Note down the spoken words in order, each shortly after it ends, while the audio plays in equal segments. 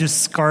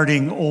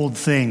Discarding old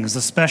things,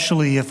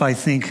 especially if I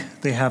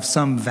think they have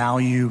some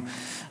value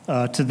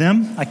to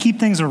them. I keep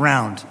things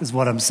around, is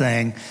what I'm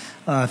saying.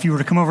 If you were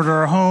to come over to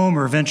our home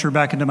or venture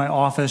back into my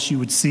office, you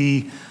would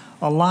see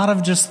a lot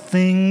of just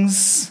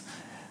things,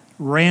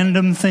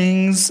 random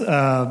things,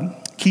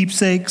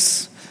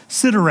 keepsakes,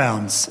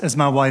 sit-arounds, as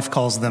my wife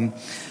calls them.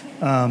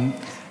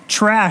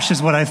 Trash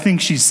is what I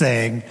think she's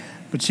saying,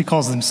 but she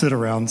calls them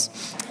sit-arounds.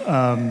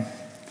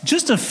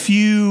 Just a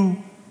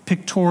few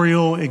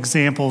pictorial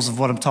examples of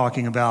what I'm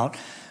talking about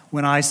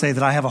when I say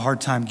that I have a hard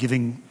time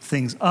giving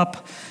things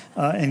up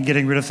and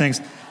getting rid of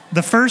things.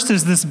 The first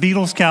is this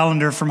Beatles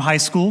calendar from high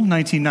school,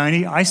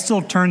 1990. I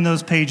still turn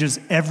those pages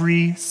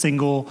every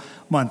single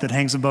month. It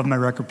hangs above my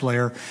record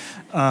player.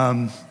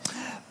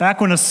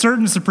 Back when a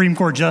certain Supreme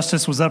Court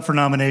justice was up for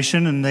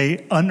nomination and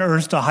they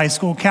unearthed a high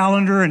school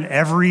calendar in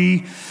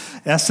every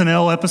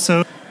SNL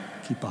episode.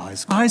 Keep a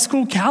high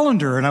school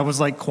calendar. And I was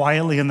like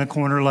quietly in the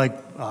corner like,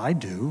 I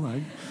do.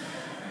 I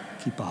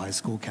keep a high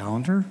school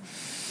calendar.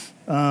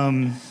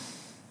 Any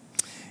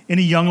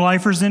Young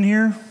Lifers in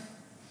here?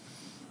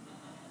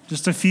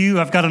 Just a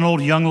few. I've got an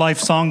old Young Life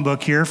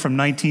songbook here from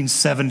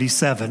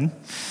 1977.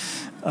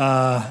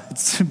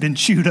 It's been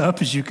chewed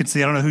up, as you can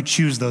see. I don't know who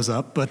chews those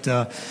up, but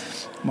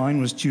mine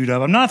was chewed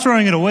up. I'm not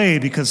throwing it away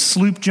because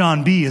Sloop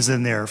John B. is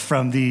in there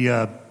from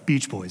the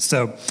Beach Boys.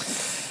 So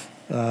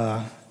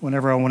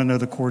whenever I want to know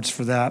the chords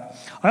for that.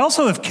 I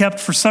also have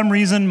kept, for some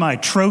reason, my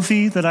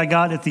trophy that I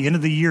got at the end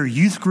of the year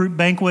youth group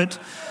banquet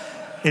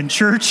in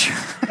church.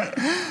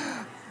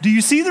 Do you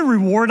see the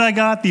reward I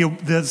got,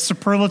 the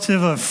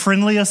superlative of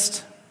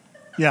friendliest?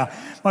 Yeah.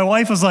 My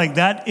wife was like,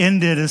 that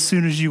ended as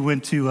soon as you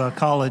went to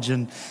college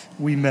and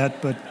we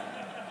met, but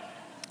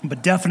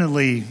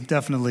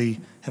definitely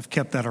have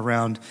kept that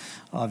around,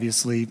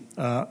 obviously.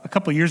 A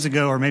couple years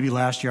ago, or maybe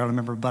last year, I don't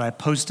remember, but I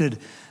posted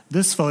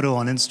this photo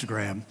on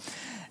Instagram.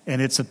 And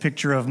it's a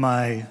picture of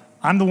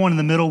I'm the one in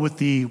the middle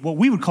with what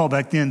we would call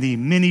back then, the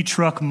mini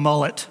truck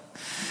mullet.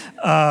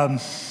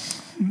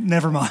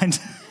 Never mind.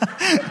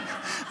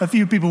 A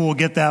few people will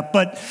get that.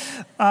 But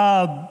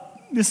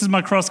this is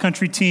my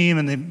cross-country team,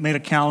 and they made a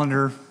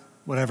calendar,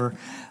 whatever.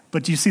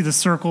 But do you see the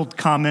circled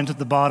comment at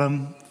the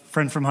bottom?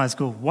 Friend from high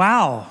school.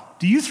 Wow,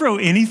 do you throw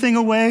anything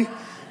away?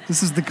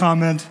 This is the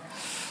comment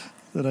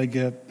that I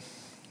get.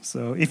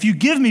 So if you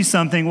give me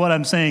something, what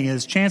I'm saying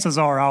is chances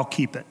are I'll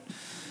keep it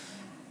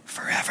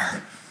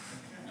forever.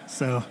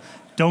 So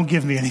don't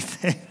give me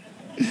anything.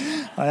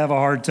 I have a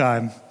hard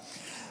time.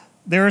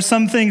 There are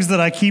some things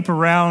that I keep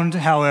around,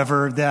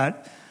 however,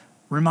 that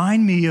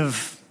remind me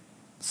of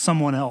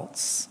someone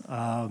else.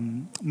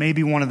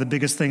 Maybe one of the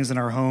biggest things in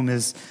our home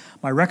is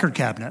my record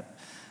cabinet,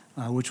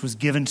 which was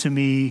given to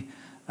me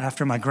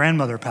after my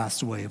grandmother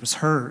passed away. It was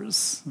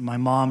hers. My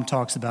mom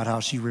talks about how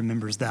she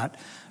remembers that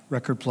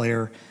record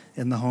player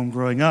in the home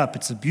growing up.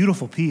 It's a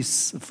beautiful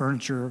piece of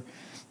furniture,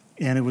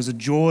 and it was a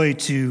joy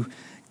to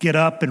get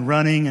up and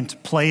running and to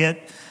play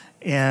it.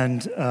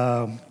 And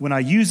when I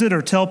use it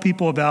or tell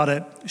people about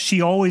it,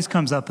 she always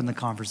comes up in the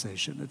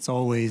conversation. It's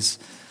always,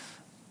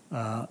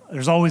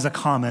 there's always a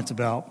comment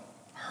about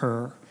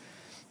her.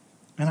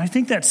 And I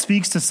think that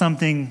speaks to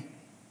something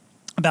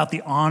about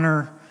the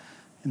honor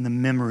and the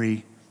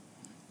memory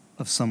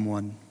of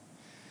someone.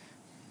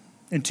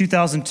 In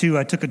 2002,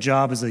 I took a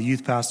job as a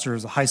youth pastor,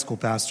 as a high school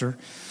pastor,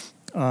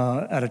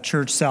 at a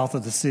church south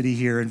of the city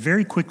here. And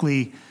very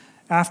quickly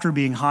after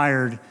being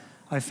hired,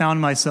 I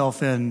found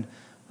myself in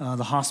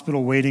the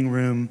hospital waiting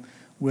room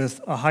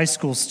with a high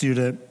school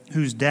student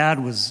whose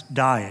dad was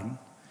dying.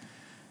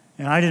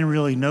 And I didn't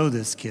really know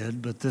this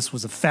kid, but this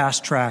was a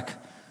fast-track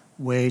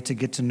way to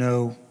get to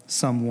know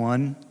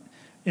someone,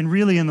 and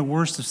really in the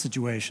worst of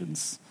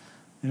situations.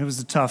 And it was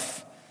a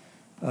tough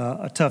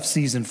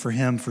season for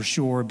him, for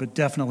sure, but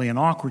definitely an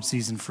awkward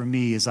season for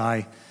me as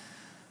I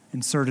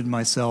inserted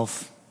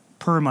myself,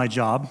 per my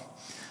job,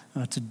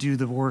 to do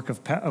the work of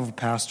a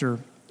pastor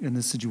in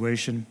this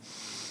situation.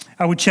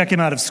 I would check him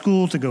out of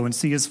school to go and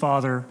see his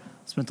father.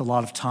 Spent a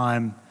lot of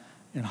time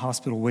in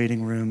hospital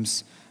waiting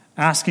rooms,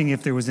 asking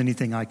if there was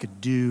anything I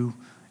could do.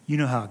 You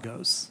know how it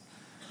goes.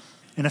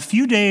 And a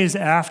few days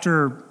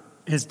after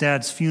his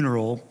dad's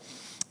funeral,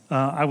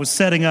 I was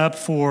setting up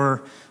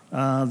for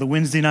the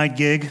Wednesday night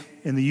gig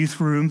in the youth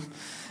room,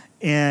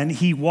 and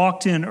he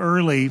walked in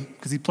early,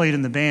 because he played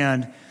in the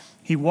band.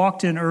 He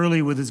walked in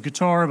early with his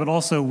guitar, but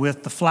also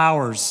with the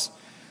flowers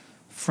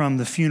from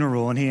the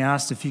funeral, and he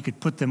asked if he could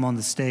put them on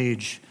the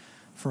stage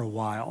for a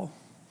while.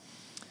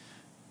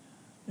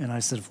 And I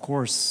said, of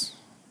course.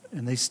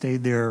 And they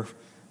stayed there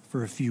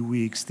for a few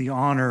weeks. The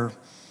honor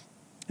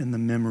and the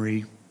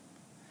memory.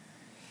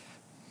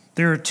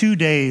 There are 2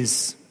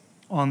 days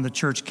on the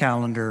church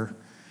calendar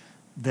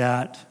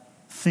that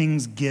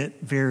things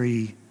get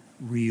very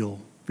real,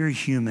 very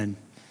human.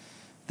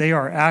 They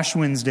are Ash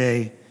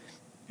Wednesday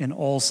and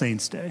All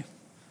Saints' Day.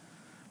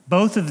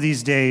 Both of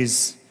these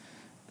days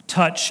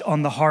touch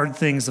on the hard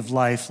things of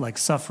life, like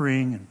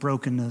suffering and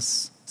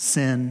brokenness,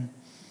 sin,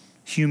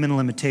 human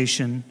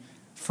limitation,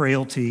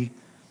 frailty,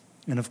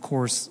 and of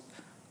course,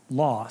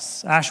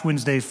 loss. Ash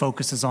Wednesday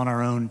focuses on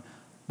our own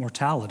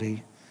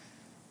mortality.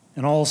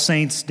 And All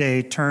Saints'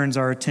 Day turns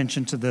our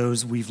attention to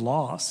those we've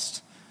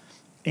lost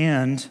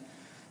and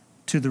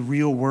to the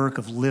real work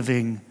of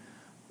living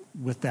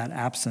with that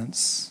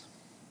absence.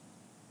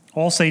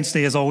 All Saints'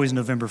 Day is always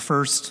November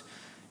 1st.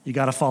 You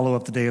got to follow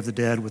up the Day of the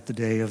Dead with the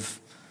Day of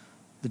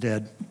the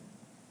Dead.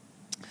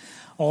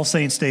 All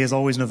Saints' Day is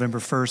always November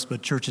 1st,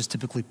 but churches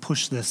typically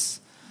push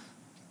this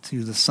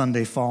to the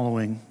Sunday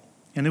following.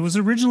 And it was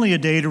originally a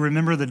day to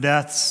remember the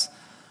deaths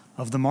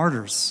of the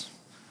martyrs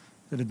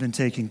that had been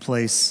taking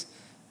place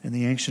in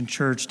the ancient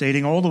church,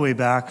 dating all the way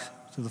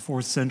back to the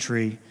 4th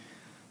century,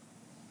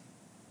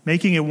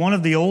 making it one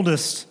of the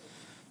oldest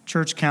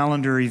church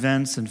calendar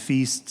events and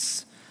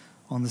feasts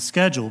on the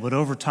schedule. But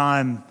over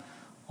time,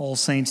 All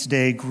Saints'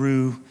 Day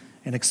grew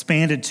and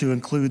expanded to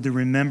include the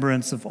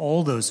remembrance of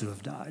all those who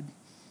have died,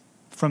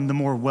 from the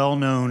more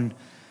well-known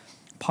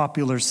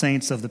popular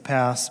saints of the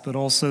past, but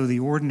also the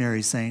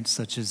ordinary saints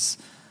such as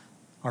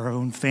our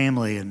own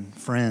family and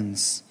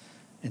friends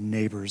and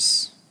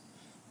neighbors.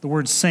 The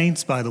word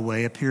saints, by the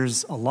way,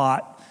 appears a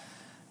lot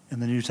in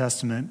the New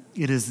Testament.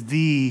 It is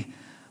the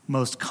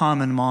most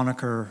common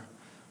moniker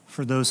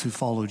for those who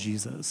follow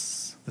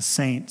Jesus. The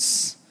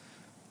saints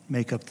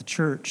make up the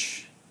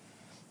church.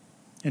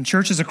 And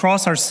churches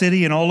across our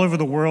city and all over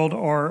the world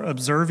are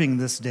observing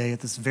this day at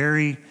this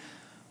very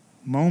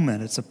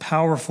moment. It's a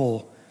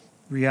powerful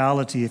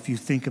reality if you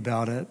think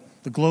about it.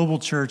 The global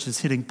church is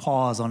hitting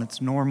pause on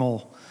its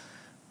normal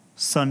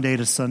Sunday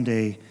to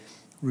Sunday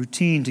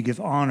routine to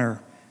give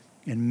honor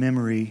and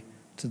memory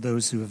to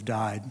those who have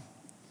died.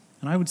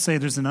 And I would say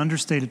there's an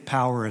understated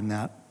power in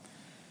that,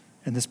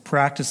 and this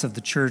practice of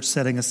the church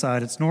setting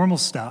aside its normal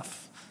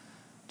stuff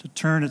to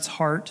turn its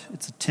heart,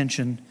 its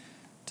attention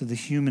to the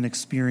human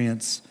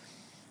experience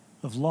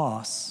of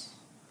loss.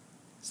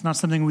 It's not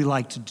something we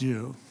like to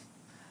do,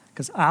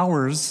 because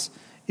ours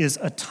is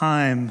a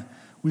time,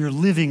 we are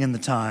living in the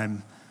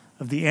time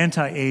of the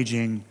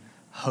anti-aging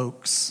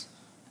hoax,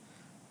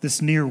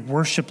 this near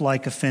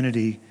worship-like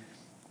affinity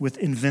with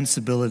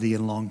invincibility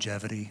and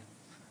longevity.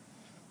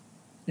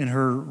 In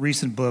her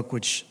recent book,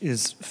 which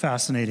is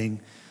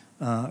fascinating,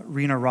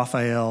 Rena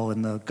Raphael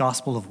in the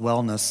Gospel of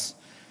Wellness,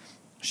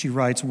 she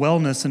writes,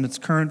 "Wellness in its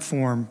current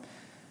form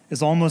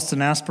is almost an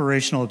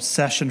aspirational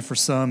obsession for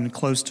some and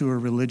close to a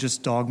religious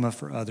dogma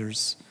for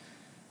others.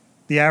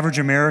 The average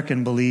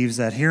American believes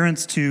that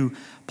adherence to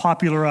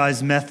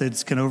popularized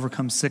methods can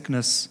overcome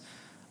sickness,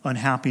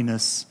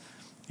 unhappiness,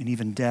 and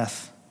even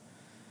death.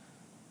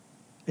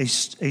 A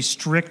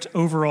strict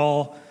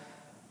overhaul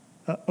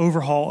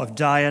of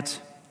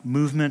diet,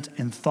 movement,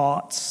 and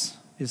thoughts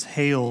is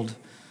hailed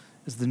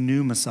as the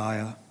new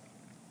Messiah.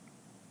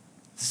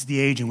 This is the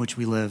age in which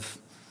we live.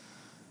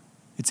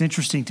 It's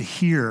interesting to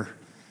hear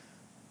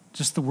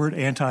just the word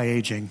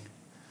anti-aging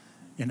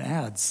in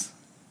ads.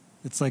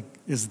 It's like,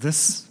 is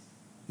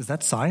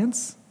that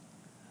science?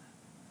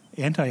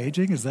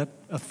 Anti-aging, is that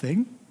a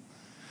thing?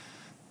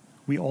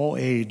 We all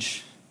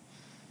age.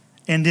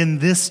 And in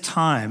this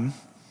time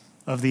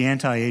of the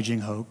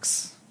anti-aging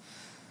hoax,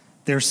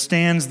 there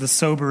stands the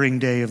sobering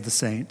day of the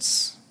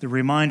saints, the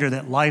reminder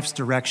that life's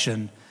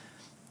direction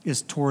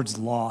is towards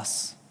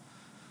loss.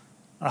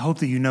 I hope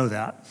that you know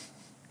that,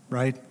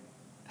 right?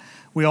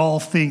 We all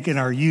think in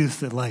our youth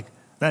that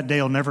that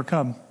day will never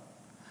come.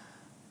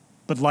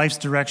 But life's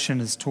direction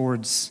is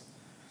towards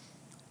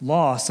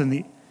loss,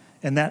 and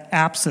that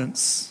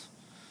unabsence,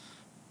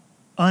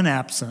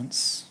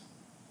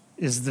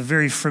 is the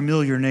very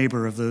familiar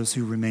neighbor of those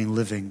who remain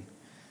living.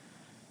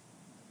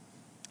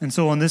 And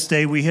so on this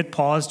day, we hit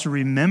pause to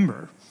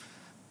remember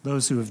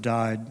those who have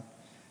died.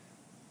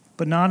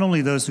 But not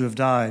only those who have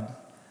died,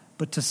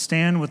 but to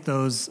stand with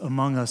those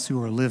among us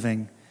who are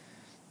living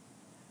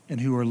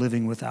and who are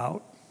living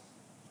without.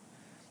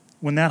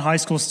 When that high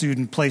school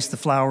student placed the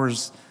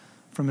flowers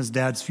from his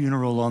dad's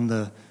funeral on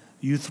the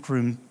youth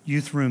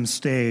room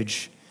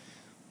stage,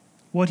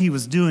 what he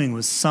was doing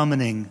was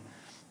summoning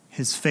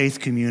his faith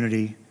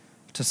community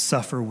to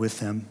suffer with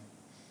him,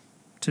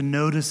 to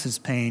notice his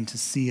pain, to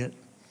see it,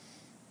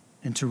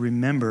 and to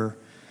remember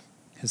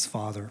his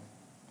father.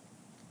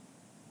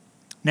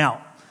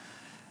 Now,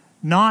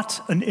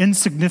 not an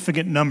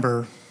insignificant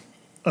number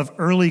of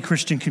early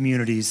Christian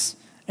communities,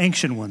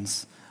 ancient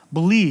ones,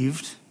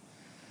 believed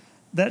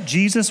that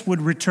Jesus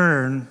would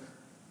return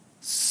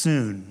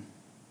soon,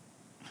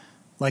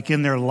 like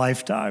in their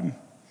lifetime.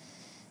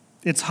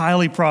 It's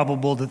highly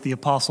probable that the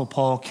Apostle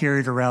Paul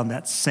carried around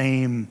that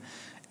same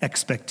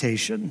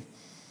expectation,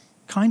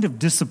 kind of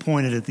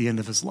disappointed at the end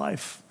of his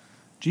life.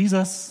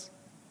 Jesus,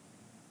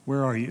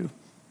 where are you?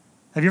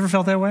 Have you ever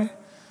felt that way?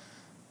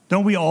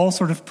 Don't we all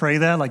sort of pray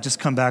that? Like, just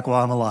come back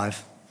while I'm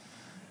alive.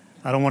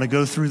 I don't want to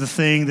go through the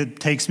thing that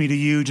takes me to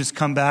you. Just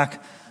come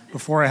back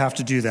before I have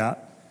to do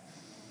that.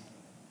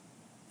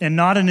 And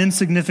not an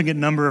insignificant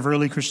number of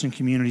early Christian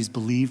communities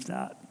believed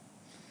that.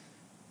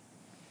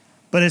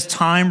 But as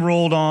time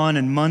rolled on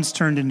and months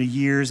turned into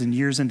years and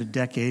years into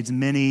decades,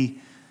 many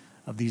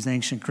of these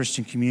ancient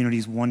Christian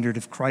communities wondered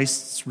if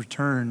Christ's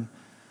return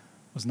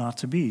was not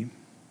to be.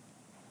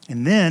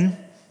 And then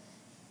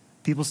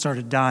people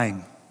started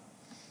dying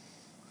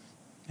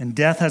And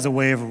death has a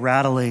way of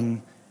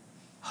rattling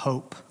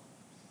hope.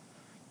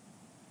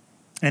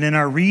 And in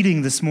our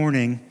reading this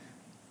morning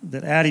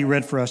that Addie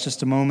read for us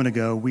just a moment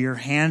ago, we are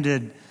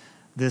handed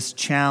this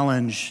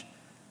challenge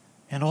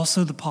and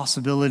also the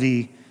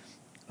possibility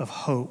of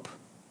hope.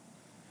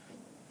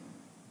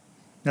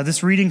 Now,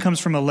 this reading comes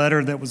from a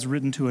letter that was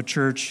written to a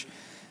church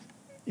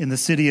in the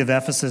city of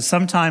Ephesus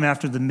sometime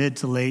after the mid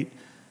to late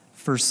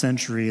first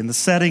century. And the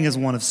setting is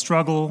one of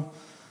struggle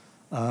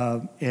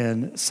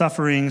and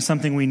suffering,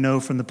 something we know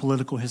from the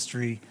political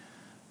history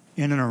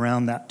in and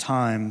around that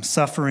time.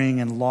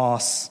 Suffering and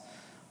loss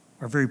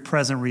are very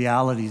present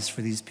realities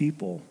for these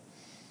people.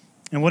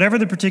 And whatever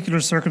the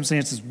particular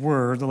circumstances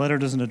were, the letter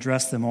doesn't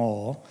address them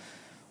all.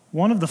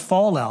 One of the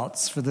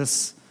fallouts for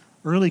this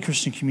early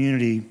Christian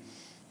community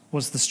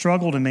was the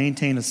struggle to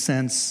maintain a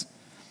sense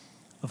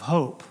of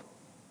hope.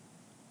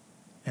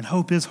 And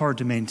hope is hard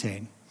to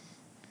maintain.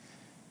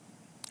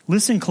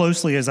 Listen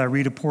closely as I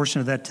read a portion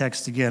of that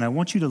text again. I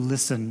want you to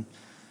listen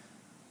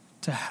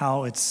to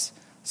how it's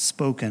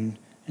spoken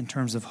in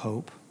terms of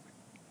hope.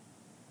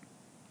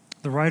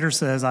 The writer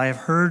says, "I have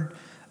heard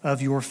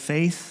of your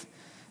faith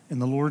in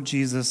the Lord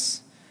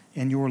Jesus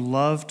and your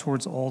love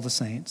towards all the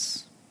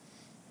saints.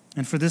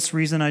 And for this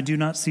reason I do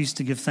not cease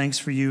to give thanks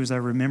for you as I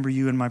remember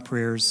you in my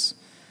prayers.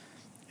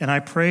 And I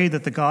pray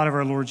that the God of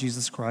our Lord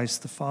Jesus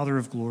Christ, the Father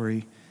of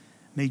glory,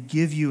 may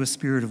give you a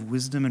spirit of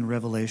wisdom and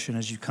revelation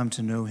as you come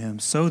to know him,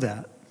 so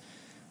that,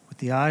 with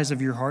the eyes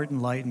of your heart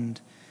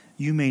enlightened,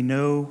 you may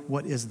know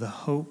what is the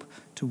hope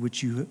to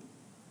which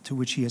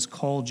he has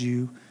called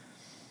you,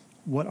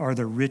 what are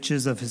the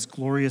riches of his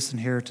glorious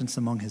inheritance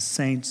among his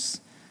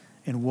saints,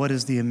 and what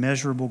is the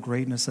immeasurable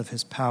greatness of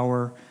his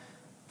power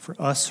for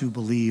us who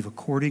believe,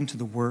 according to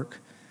the work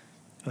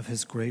of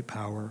his great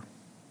power."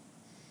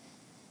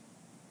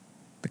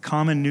 The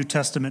common New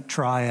Testament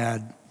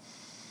triad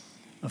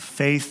of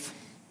faith,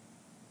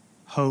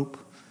 hope,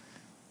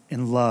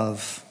 and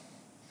love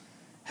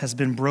has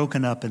been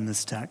broken up in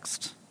this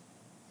text.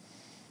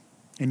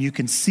 And you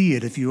can see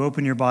it if you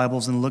open your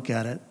Bibles and look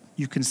at it.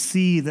 You can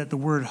see that the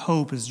word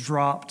hope is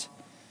dropped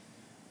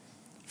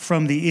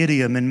from the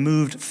idiom and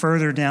moved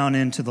further down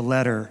into the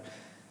letter,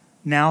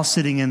 now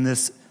sitting in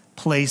this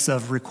place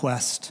of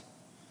request.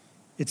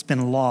 It's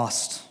been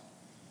lost.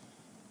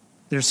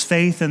 There's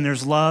faith and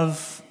there's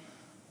love,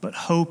 but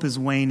hope is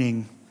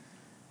waning.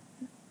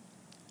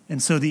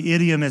 And so the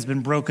idiom has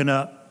been broken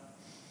up,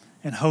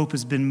 and hope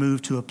has been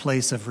moved to a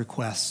place of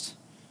request,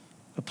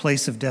 a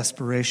place of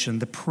desperation.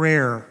 The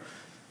prayer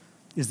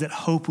is that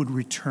hope would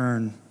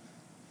return,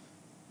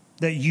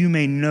 that you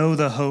may know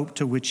the hope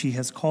to which he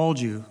has called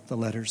you, the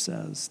letter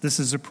says. This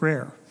is a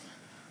prayer.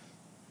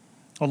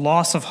 A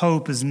loss of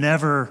hope is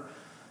never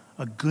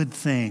a good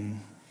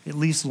thing, at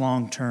least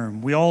long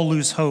term. We all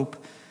lose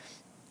hope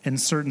in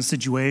certain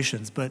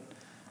situations, but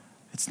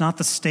it's not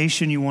the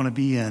station you want to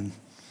be in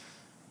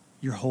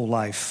your whole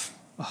life.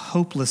 A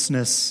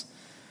hopelessness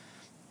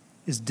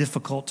is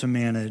difficult to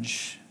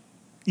manage,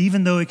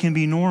 even though it can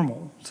be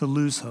normal to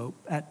lose hope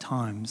at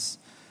times.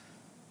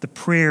 The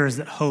prayer is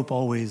that hope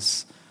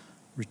always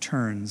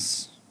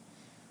returns.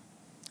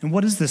 And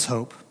what is this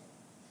hope?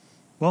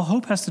 Well,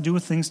 hope has to do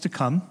with things to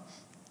come.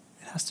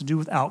 It has to do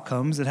with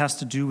outcomes. It has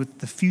to do with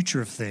the future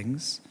of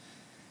things.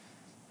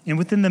 And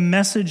within the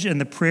message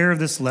and the prayer of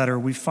this letter,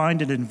 we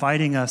find it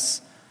inviting us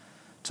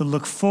to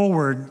look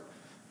forward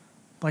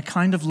by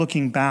kind of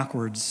looking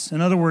backwards. In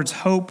other words,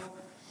 hope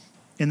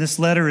in this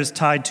letter is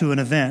tied to an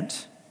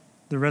event,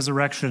 the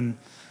resurrection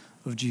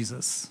of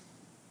Jesus.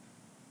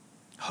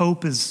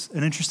 Hope is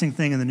an interesting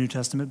thing in the New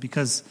Testament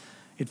because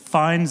it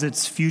finds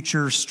its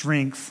future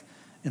strength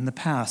in the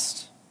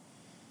past.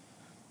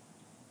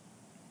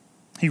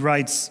 He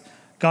writes,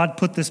 "God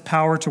put this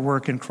power to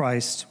work in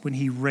Christ when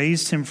he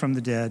raised him from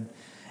the dead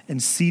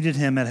and seated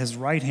him at his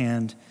right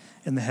hand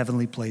in the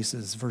heavenly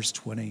places." Verse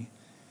 20.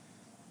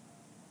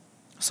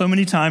 So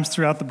many times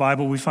throughout the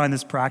Bible, we find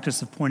this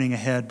practice of pointing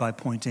ahead by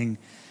pointing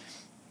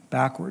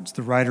backwards.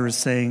 The writer is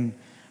saying,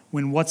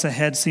 when what's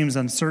ahead seems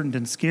uncertain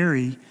and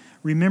scary,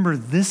 remember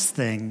this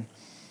thing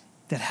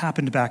that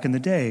happened back in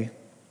the day,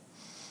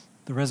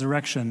 the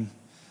resurrection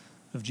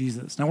of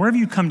Jesus. Now, wherever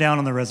you come down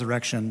on the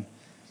resurrection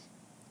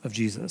of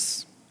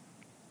Jesus,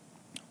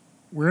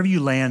 wherever you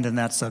land in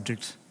that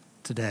subject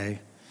today,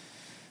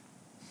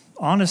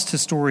 honest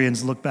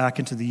historians look back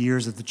into the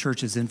years of the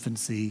church's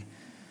infancy,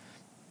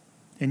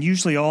 and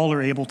usually all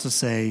are able to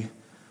say,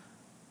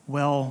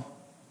 well,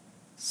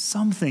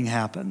 something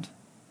happened.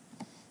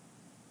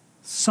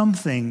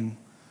 Something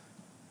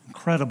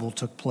incredible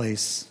took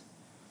place.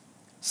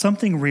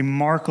 Something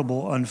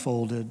remarkable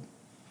unfolded.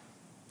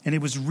 And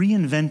it was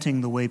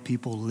reinventing the way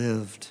people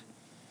lived,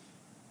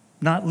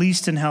 not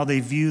least in how they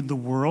viewed the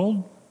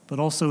world, but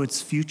also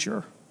its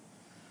future.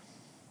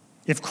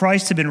 If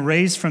Christ had been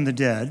raised from the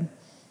dead,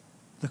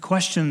 the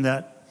question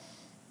that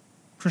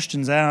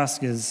Christians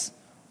ask is,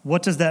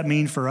 what does that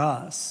mean for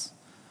us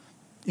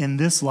in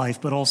this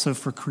life, but also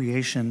for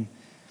creation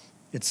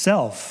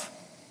itself?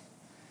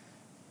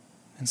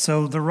 And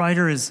so the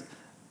writer is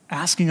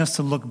asking us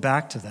to look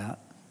back to that.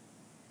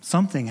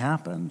 Something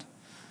happened.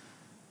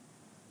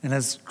 And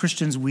as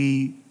Christians,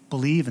 we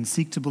believe and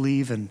seek to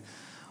believe and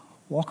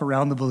walk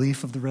around the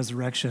belief of the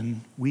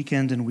resurrection week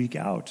in and week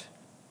out.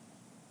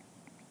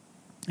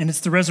 And it's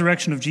the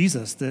resurrection of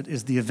Jesus that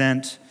is the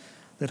event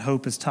that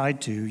hope is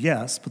tied to,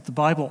 yes, but the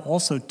Bible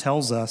also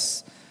tells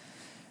us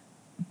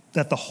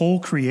that the whole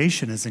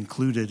creation is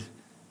included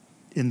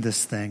in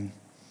this thing,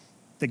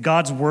 that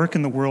God's work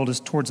in the world is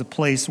towards a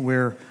place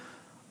where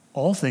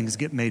all things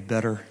get made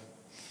better.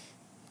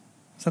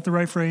 Is that the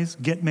right phrase?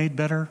 Get made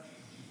better?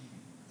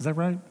 Is that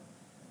right?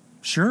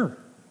 Sure.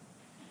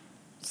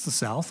 It's the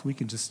South. We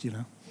can just,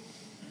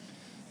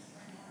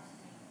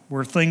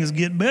 where things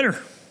get better.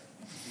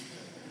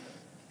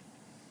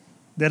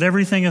 That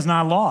everything is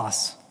not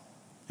lost.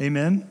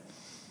 Amen?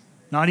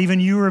 Not even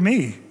you or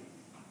me.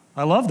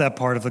 I love that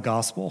part of the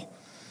gospel.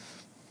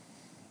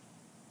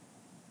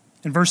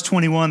 In verse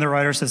 21, the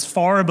writer says,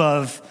 far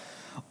above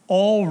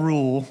all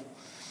rule,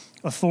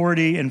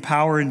 authority, and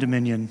power and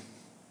dominion,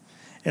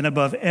 and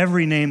above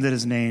every name that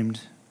is named,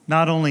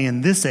 not only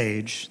in this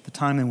age, the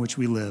time in which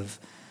we live,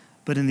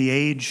 but in the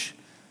age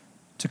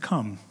to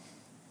come.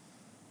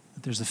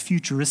 That there's a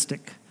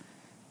futuristic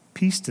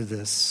piece to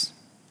this.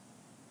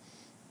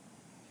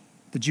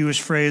 The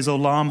Jewish phrase,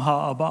 olam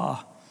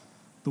ha'abah,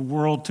 the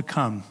world to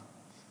come.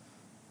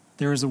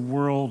 There is a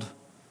world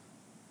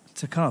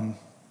to come.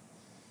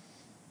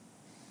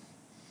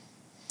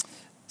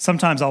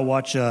 Sometimes I'll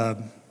watch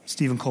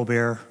Stephen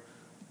Colbert.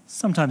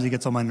 Sometimes he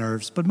gets on my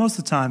nerves, but most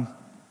of the time,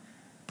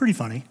 pretty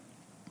funny.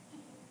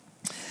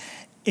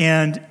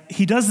 And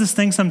he does this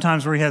thing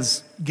sometimes where he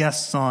has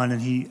guests on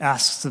and he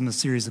asks them a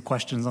series of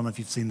questions. I don't know if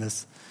you've seen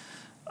this.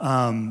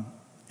 And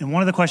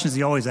one of the questions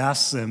he always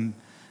asks them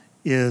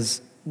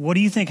is, what do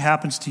you think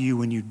happens to you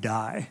when you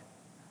die?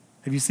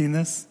 Have you seen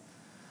this?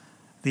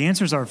 The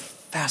answers are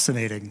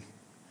fascinating.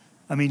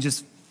 I mean,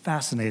 just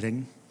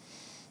fascinating.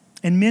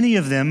 And many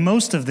of them,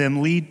 most of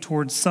them, lead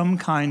towards some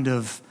kind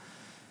of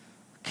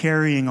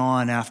carrying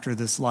on after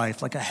this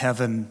life, like a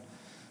heaven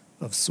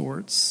of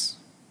sorts.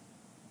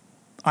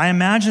 I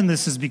imagine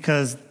this is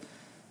because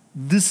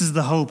this is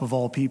the hope of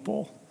all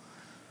people.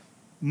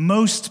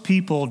 Most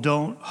people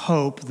don't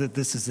hope that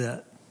this is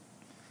it,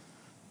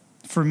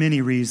 for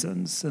many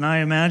reasons. And I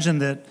imagine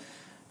that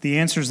the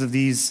answers of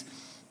these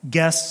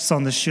guests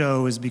on the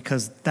show is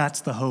because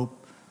that's the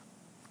hope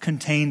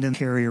contained and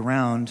carry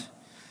around,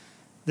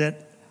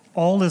 that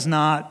all is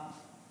not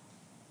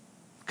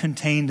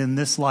contained in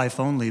this life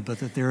only, but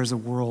that there is a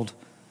world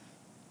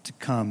to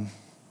come.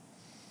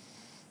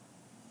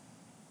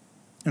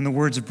 In the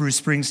words of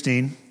Bruce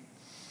Springsteen,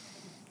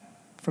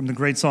 from the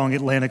great song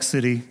Atlantic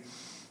City,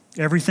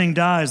 everything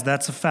dies,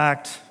 that's a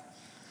fact,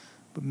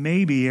 but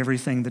maybe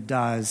everything that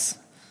dies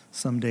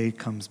someday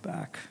comes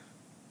back.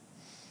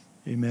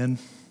 Amen.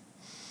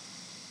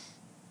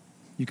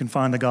 You can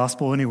find the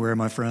gospel anywhere,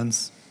 my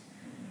friends.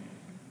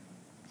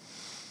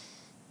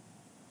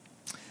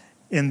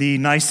 In the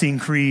Nicene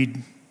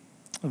Creed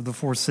of the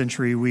 4th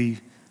century, we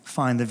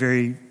find the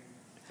very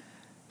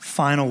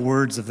final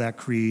words of that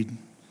creed,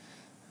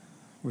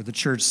 where the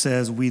church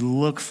says, we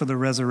look for the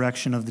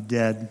resurrection of the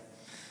dead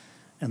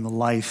and the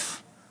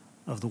life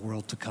of the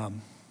world to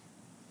come.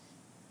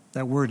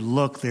 That word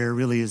look there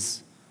really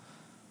is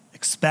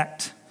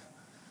expect.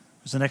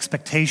 There's an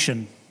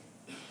expectation.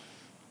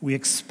 We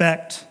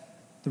expect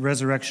the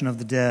resurrection of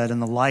the dead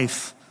and the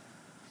life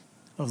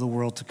of the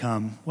world to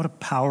come. What a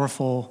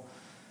powerful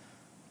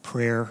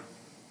prayer.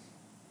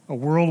 A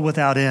world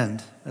without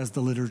end, as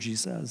the liturgy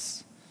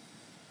says.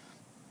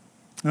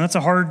 And that's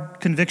a hard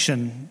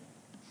conviction,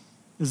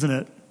 isn't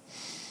it?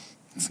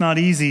 It's not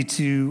easy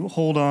to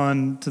hold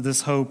on to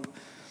this hope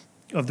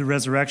of the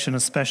resurrection,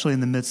 especially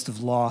in the midst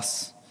of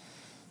loss.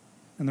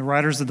 And the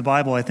writers of the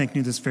Bible, I think,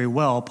 knew this very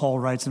well. Paul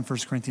writes in 1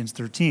 Corinthians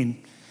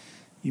 13.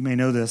 You may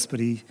know this, but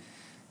he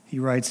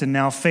writes, and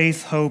now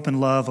faith, hope,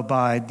 and love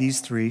abide, these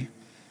three.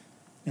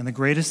 And the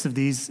greatest of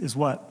these is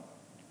what?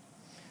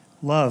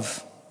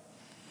 Love.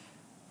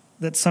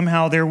 That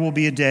somehow there will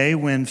be a day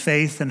when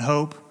faith and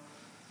hope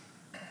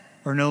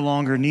are no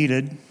longer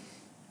needed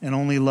and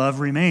only love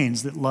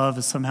remains, that love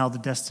is somehow the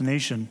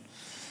destination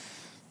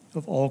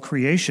of all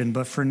creation.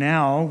 But for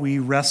now, we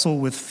wrestle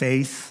with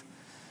faith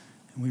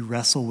and we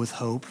wrestle with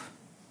hope.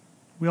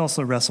 We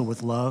also wrestle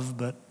with love,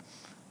 but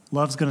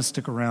love's going to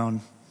stick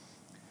around.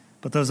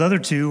 But those other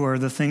two are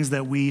the things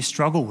that we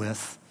struggle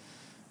with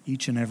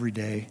each and every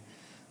day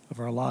of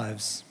our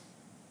lives.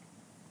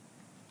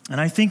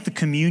 And I think the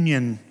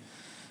communion,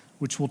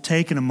 which we'll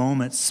take in a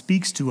moment,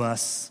 speaks to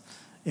us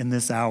in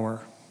this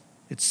hour.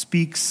 It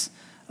speaks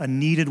a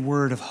needed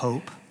word of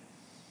hope.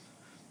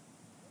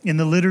 In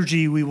the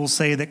liturgy, we will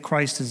say that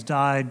Christ has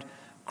died,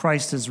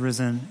 Christ has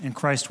risen, and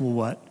Christ will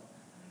what?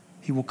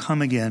 He will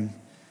come again.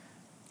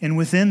 And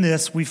within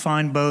this, we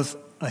find both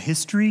a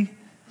history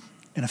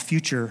and a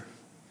future.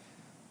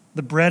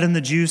 The bread and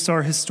the juice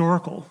are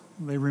historical.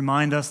 They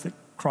remind us that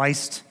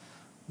Christ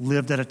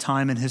lived at a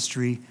time in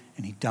history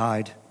and he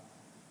died.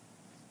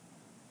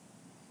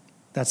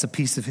 That's a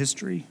piece of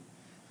history.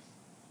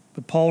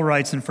 But Paul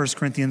writes in 1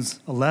 Corinthians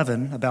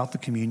 11 about the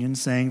communion,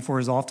 saying, "For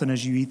as often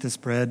as you eat this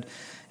bread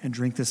and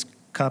drink this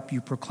cup, you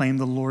proclaim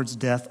the Lord's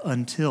death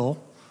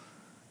until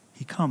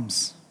he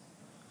comes."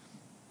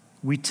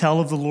 We tell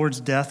of the Lord's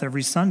death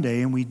every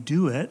Sunday, and we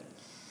do it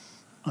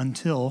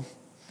until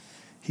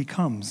he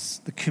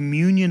comes. The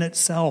communion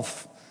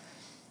itself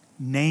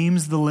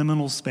names the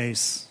liminal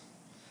space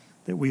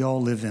that we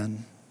all live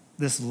in,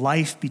 this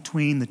life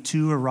between the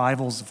two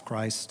arrivals of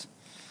Christ,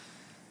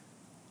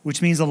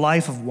 which means a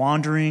life of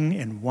wandering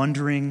and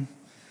wondering,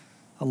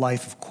 a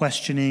life of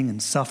questioning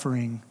and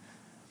suffering.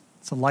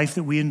 It's a life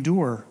that we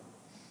endure.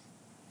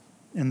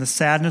 And the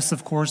sadness,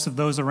 of course, of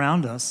those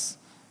around us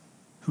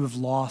who have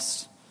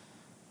lost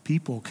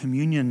people.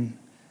 Communion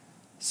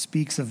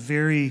speaks a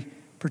very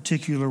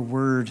particular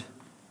word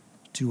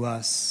to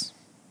us.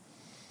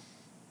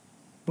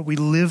 But we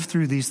live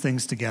through these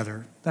things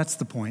together. That's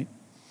the point.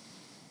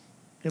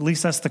 At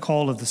least that's the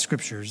call of the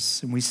Scriptures.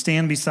 And we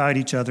stand beside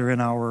each other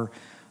in our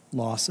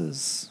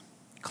losses,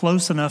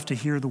 close enough to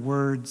hear the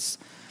words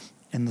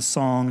and the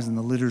songs and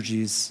the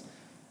liturgies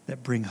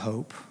that bring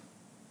hope.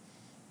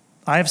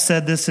 I have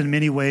said this in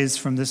many ways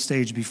from this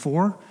stage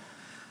before,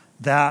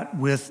 that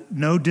with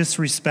no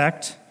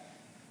disrespect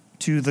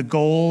to the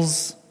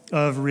goals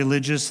of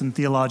religious and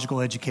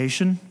theological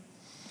education,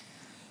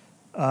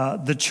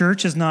 the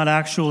church is not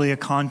actually a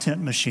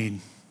content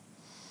machine.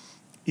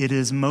 It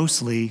is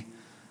mostly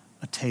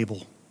a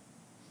table.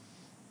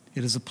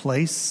 It is a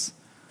place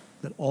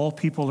that all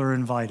people are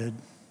invited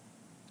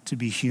to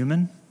be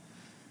human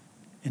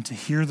and to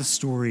hear the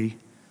story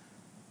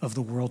of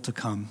the world to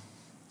come.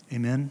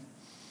 Amen?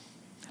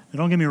 Now,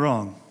 don't get me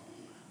wrong.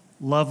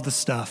 Love the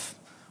stuff.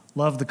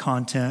 Love the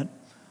content.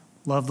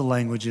 Love the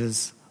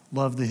languages.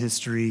 Love the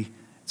history.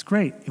 It's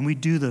great, and we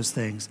do those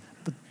things.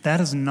 But that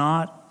is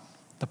not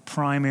the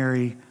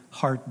primary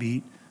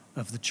heartbeat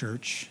of the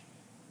church.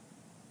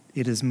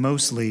 It is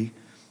mostly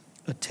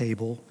a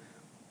table.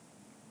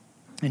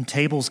 And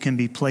tables can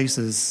be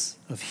places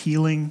of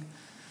healing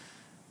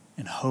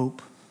and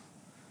hope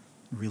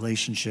and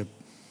relationship.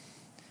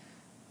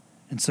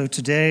 And so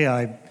today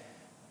I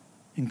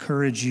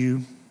encourage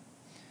you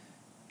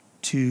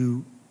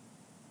to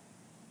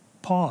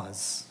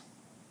pause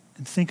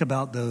and think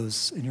about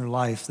those in your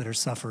life that are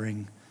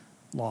suffering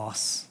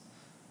loss,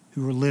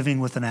 who are living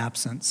with an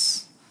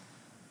absence,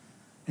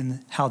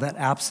 and how that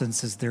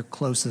absence is their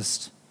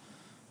closest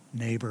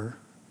neighbor.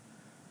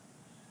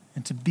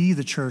 And to be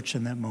the church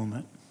in that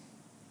moment,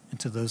 and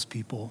to those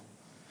people,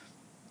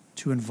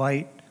 to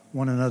invite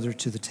one another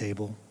to the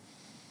table.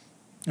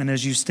 And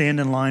as you stand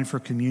in line for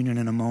communion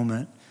in a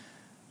moment,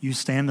 you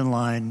stand in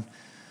line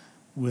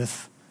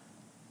with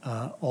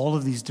all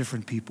of these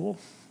different people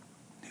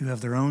who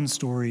have their own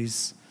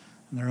stories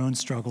and their own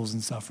struggles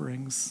and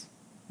sufferings.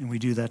 And we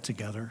do that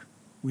together.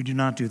 We do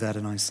not do that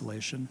in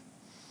isolation.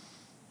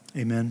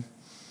 Amen.